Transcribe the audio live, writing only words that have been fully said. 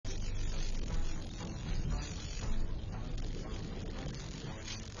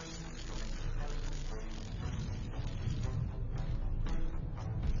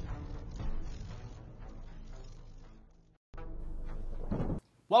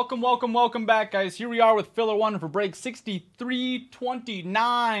Welcome back, guys. Here we are with filler one for break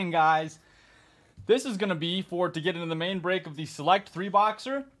 6329, guys. This is going to be to get into the main break of the select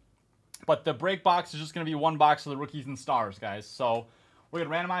 3-boxer, but the break box is just going to be one box of the rookies and stars, guys. So we're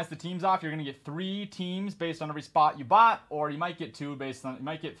going to randomize the teams off. You're going to get 3 teams based on every spot you bought, or you might get 2 based on, you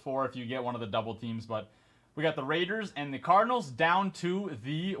might get 4 if you get one of the double teams, but we got the Raiders and the Cardinals down to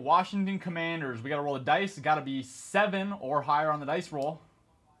the Washington Commanders. We got to roll the dice. It got to be 7 or higher on the dice roll.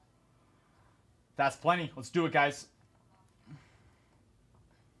 That's plenty. Let's do it, guys.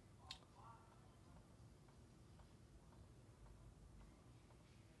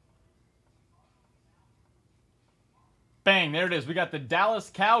 Bang, there it is. We got the Dallas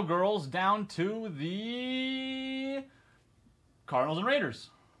Cowgirls down to the Cardinals and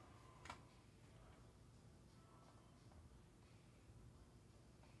Raiders.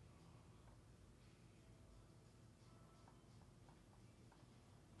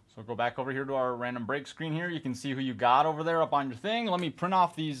 So go back over here to our random break screen here. You can see who you got over there up on your thing. Let me print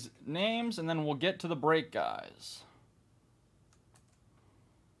off these names, and then we'll get to the break, guys.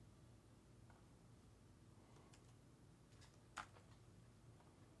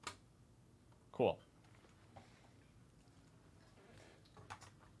 Cool.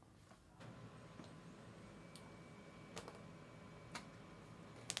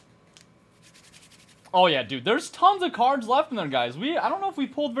 Oh yeah, dude. There's tons of cards left in there, guys. I don't know if we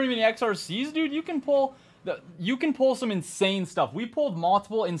pulled very many XRCs, dude. You can pull some insane stuff. We pulled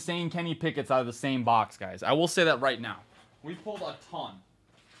multiple insane Kenny Pickett's out of the same box, guys. I will say that right now. We pulled a ton.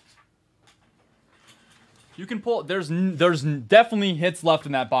 You can pull. There's definitely hits left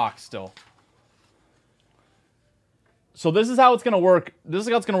in that box still. So this is how it's gonna work. This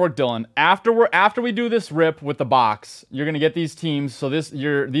is how it's gonna work, Dylan. After we do this rip with the box, you're gonna get these teams. So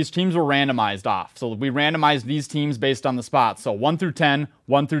these teams were randomized off. So we randomized these teams based on the spots. So 1 through 10,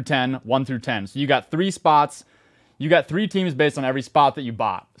 1 through 10, 1 through 10. So you got 3 spots. You got 3 teams based on every spot that you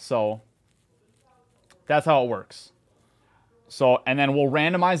bought. So that's how it works. So and then we'll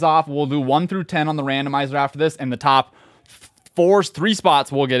randomize off. We'll do 1 through 10 on the randomizer after this, and the top 3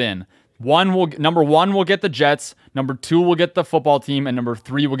 spots will get in. Number 1 will get the Jets, number 2 will get the football team, and number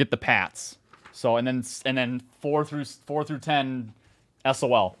 3 will get the Pats. So and then 4 through 10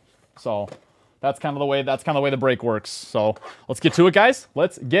 SOL. So that's kind of the way the break works. So let's get to it, guys.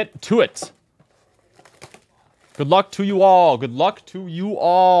 Let's get to it. Good luck to you all. Good luck to you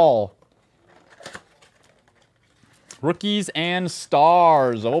all. Rookies and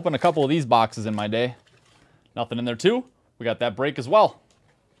stars. I've opened a couple of these boxes in my day. Nothing in there too. We got that break as well.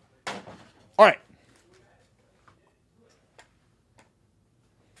 All right.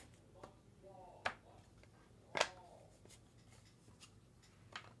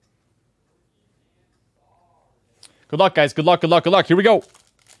 Good luck, guys. Good luck, good luck, good luck. Here we go.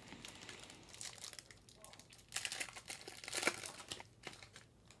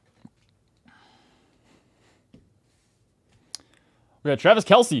 We got Travis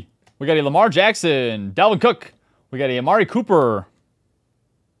Kelce. We got a Lamar Jackson. Dalvin Cook. We got a Amari Cooper.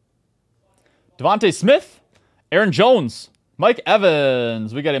 Devontae Smith, Aaron Jones, Mike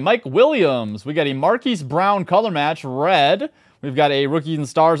Evans. We got a Mike Williams. We got a Marquise Brown color match, red. We've got a Rookies and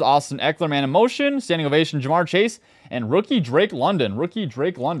Stars, Austin Eckler, Man in Motion, Standing Ovation, Jamar Chase, and Rookie Drake London. Rookie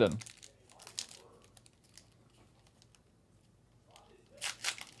Drake London.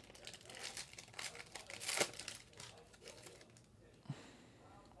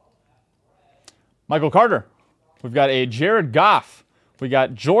 Michael Carter. We've got a Jared Goff. We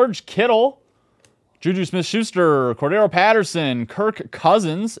got George Kittle. Juju Smith-Schuster, Cordero Patterson, Kirk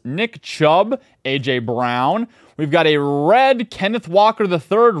Cousins, Nick Chubb, A.J. Brown. We've got a red Kenneth Walker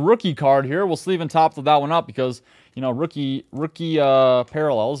III rookie card here. We'll sleeve and top that one up because, you know, rookie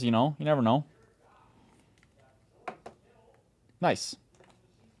parallels, you know. You never know. Nice.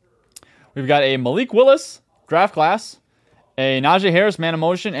 We've got a Malik Willis draft class, a Najee Harris Man of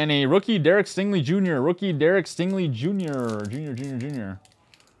Motion, and a rookie Derek Stingley Jr. Rookie Derek Stingley Jr. Jr.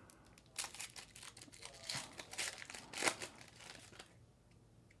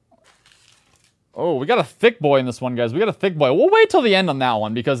 Oh, we got a thick boy in this one, guys. We got a thick boy. We'll wait till the end on that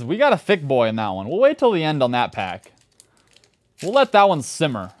one because we got a thick boy in that one. We'll wait till the end on that pack. We'll let that one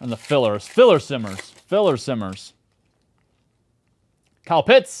simmer in the fillers. Filler simmers. Kyle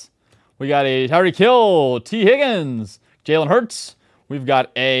Pitts. We got a Tyreek Hill, T. Higgins, Jalen Hurts. We've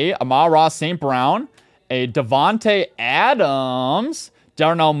got a Amon-Ra St. Brown, a Devontae Adams,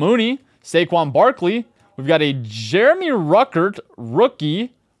 Darnell Mooney, Saquon Barkley. We've got a Jeremy Ruckert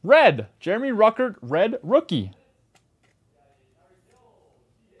rookie. Red. Jeremy Ruckert, red rookie.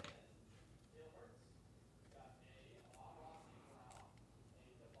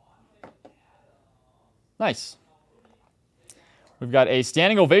 Nice. We've got a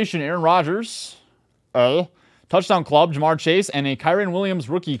standing ovation, Aaron Rodgers. Touchdown club, Jamar Chase, and a Kyren Williams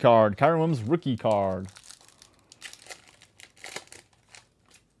rookie card. Kyren Williams rookie card.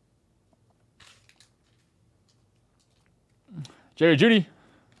 Jerry Jeudy,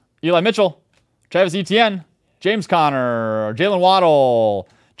 Eli Mitchell, Travis Etienne, James Conner, Jalen Waddle,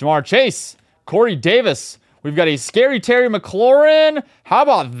 Jamar Chase, Corey Davis. We've got a Scary Terry McLaurin. How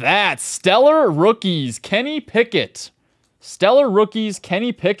about that? Stellar Rookies, Kenny Pickett. Stellar Rookies,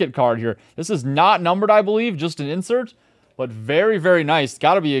 Kenny Pickett card here. This is not numbered, I believe, just an insert, but very, very nice.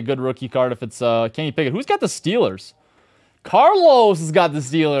 Got to be a good rookie card if it's Kenny Pickett. Who's got the Steelers? Carlos has got the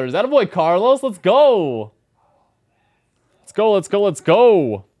Steelers. That boy, Carlos. Let's go. Let's go, let's go, let's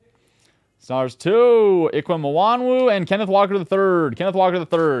go. Stars 2, Ikwem Mwanwu, and Kenneth Walker III. Kenneth Walker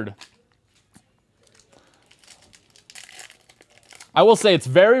III. I will say it's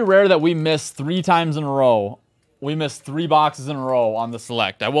very rare that we miss 3 times in a row. We missed 3 boxes in a row on the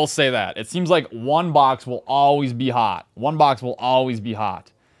select. I will say that. It seems like one box will always be hot. One box will always be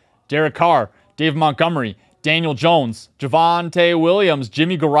hot. Derek Carr, Dave Montgomery, Daniel Jones, Javonte Williams,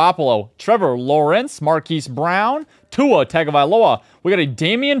 Jimmy Garoppolo, Trevor Lawrence, Marquise Brown, Tua Tagovailoa. We got a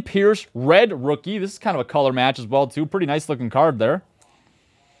Dameon Pierce red rookie. This is kind of a color match as well, too. Pretty nice looking card there.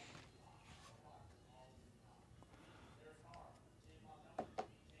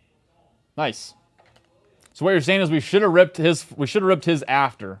 Nice. So what you're saying is we should have ripped his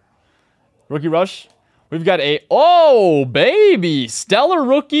after. Rookie rush. We've got a baby, stellar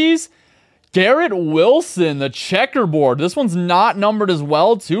rookies. Garrett Wilson, the checkerboard. This one's not numbered as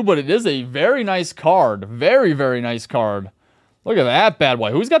well, too, but it is a very nice card. Very, very nice card. Look at that bad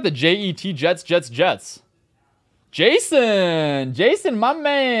boy. Who's got the Jet Jets? Jason! Jason, my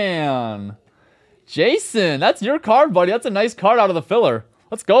man! Jason, that's your card, buddy. That's a nice card out of the filler.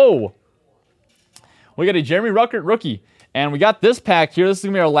 Let's go. We got a Jeremy Ruckert rookie. And we got this pack here. This is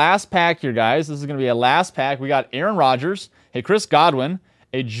going to be our last pack here, guys. This is going to be a last pack. We got Aaron Rodgers, a Chris Godwin,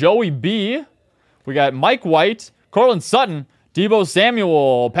 a Joey B. We got Mike White, Cortland Sutton, Deebo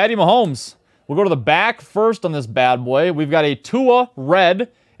Samuel, Patty Mahomes. We'll go to the back first on this bad boy. We've got a Tua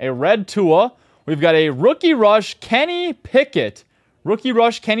red, a red Tua. We've got a Rookie Rush Kenny Pickett. Rookie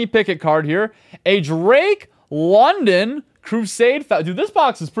Rush Kenny Pickett card here. A Drake London Crusade. Dude, this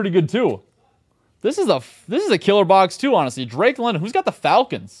box is pretty good too. This is a killer box too, honestly. Drake London. Who's got the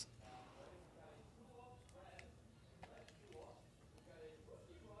Falcons?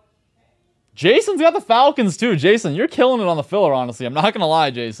 Jason's got the Falcons too. Jason, you're killing it on the filler, honestly. I'm not going to lie,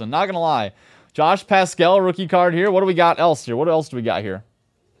 Jason. Not going to lie. Josh Pascal, rookie card here. What do we got else here? What else do we got here?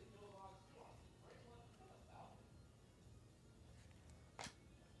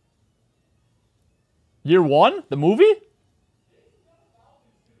 Year One? The movie?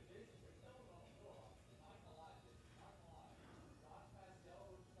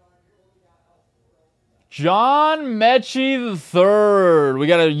 John Mechie III. We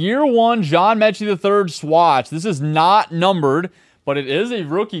got a Year One John Mechie III swatch. This is not numbered, but it is a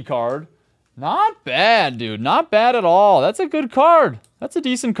rookie card. Not bad, dude. Not bad at all. That's a good card. That's a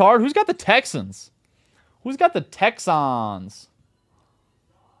decent card. Who's got the Texans? Who's got the Texans?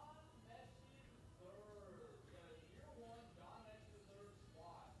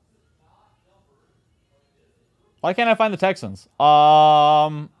 Why can't I find the Texans?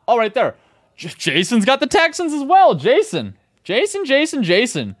 Oh, right there. Jason's got the Texans as well. Jason.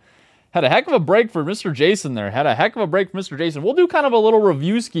 Had a heck of a break for Mr. Jason there. We'll do kind of a little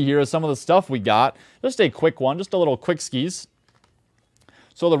review ski here of some of the stuff we got. Just a quick one. Just a little quick skis.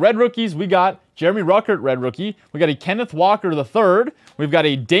 So the red rookies, we got Jeremy Ruckert, red rookie. We got a Kenneth Walker III. We've got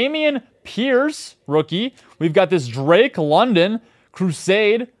a Dameon Pierce rookie. We've got this Drake London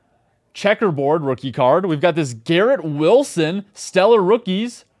Crusade checkerboard rookie card. We've got this Garrett Wilson Stellar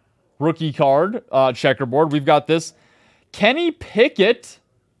Rookies rookie card checkerboard. We've got this Kenny Pickett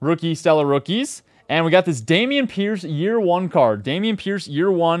rookie Stellar Rookies. And we got this Dameon Pierce Year One card. Dameon Pierce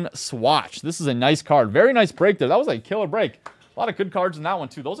Year One swatch. This is a nice card. Very nice break there. That was a killer break. A lot of good cards in that one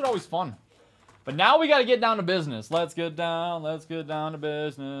too. Those are always fun. But now we got to get down to business. Let's get down to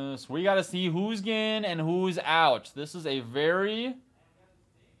business. We got to see who's in and who's out. This is a very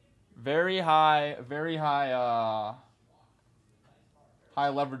high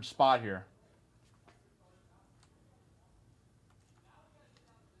leverage spot here.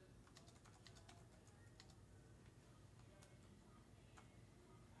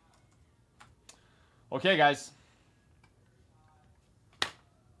 Okay, guys.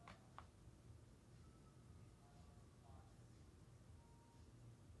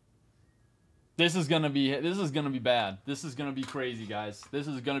 This is gonna be bad. This is gonna be crazy, guys. This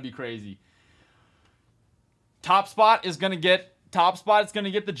is gonna be crazy. Top spot is going to get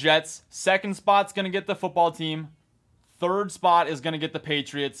the Jets. Second spot's going to get the football team. Third spot is going to get the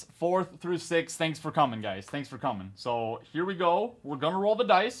Patriots. 4th through 6th, thanks for coming, guys. Thanks for coming. So here we go. We're going to roll the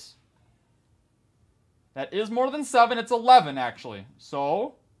dice. That is more than 7. It's 11, actually.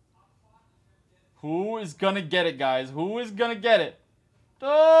 So who is going to get it, guys? Who is going to get it?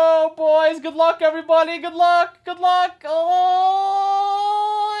 Oh, boys. Good luck, everybody. Good luck. Good luck. Oh,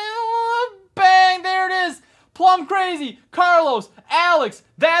 bang. There it is. Plum Crazy, Carlos, Alex.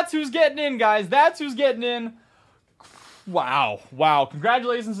 That's who's getting in, guys. That's who's getting in. Wow. Wow.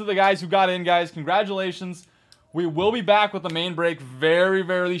 Congratulations to the guys who got in, guys. Congratulations. We will be back with the main break very,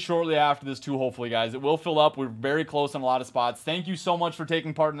 very shortly after this, too, hopefully, guys. It will fill up. We're very close on a lot of spots. Thank you so much for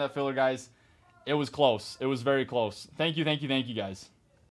taking part in that filler, guys. It was close. It was very close. Thank you, guys.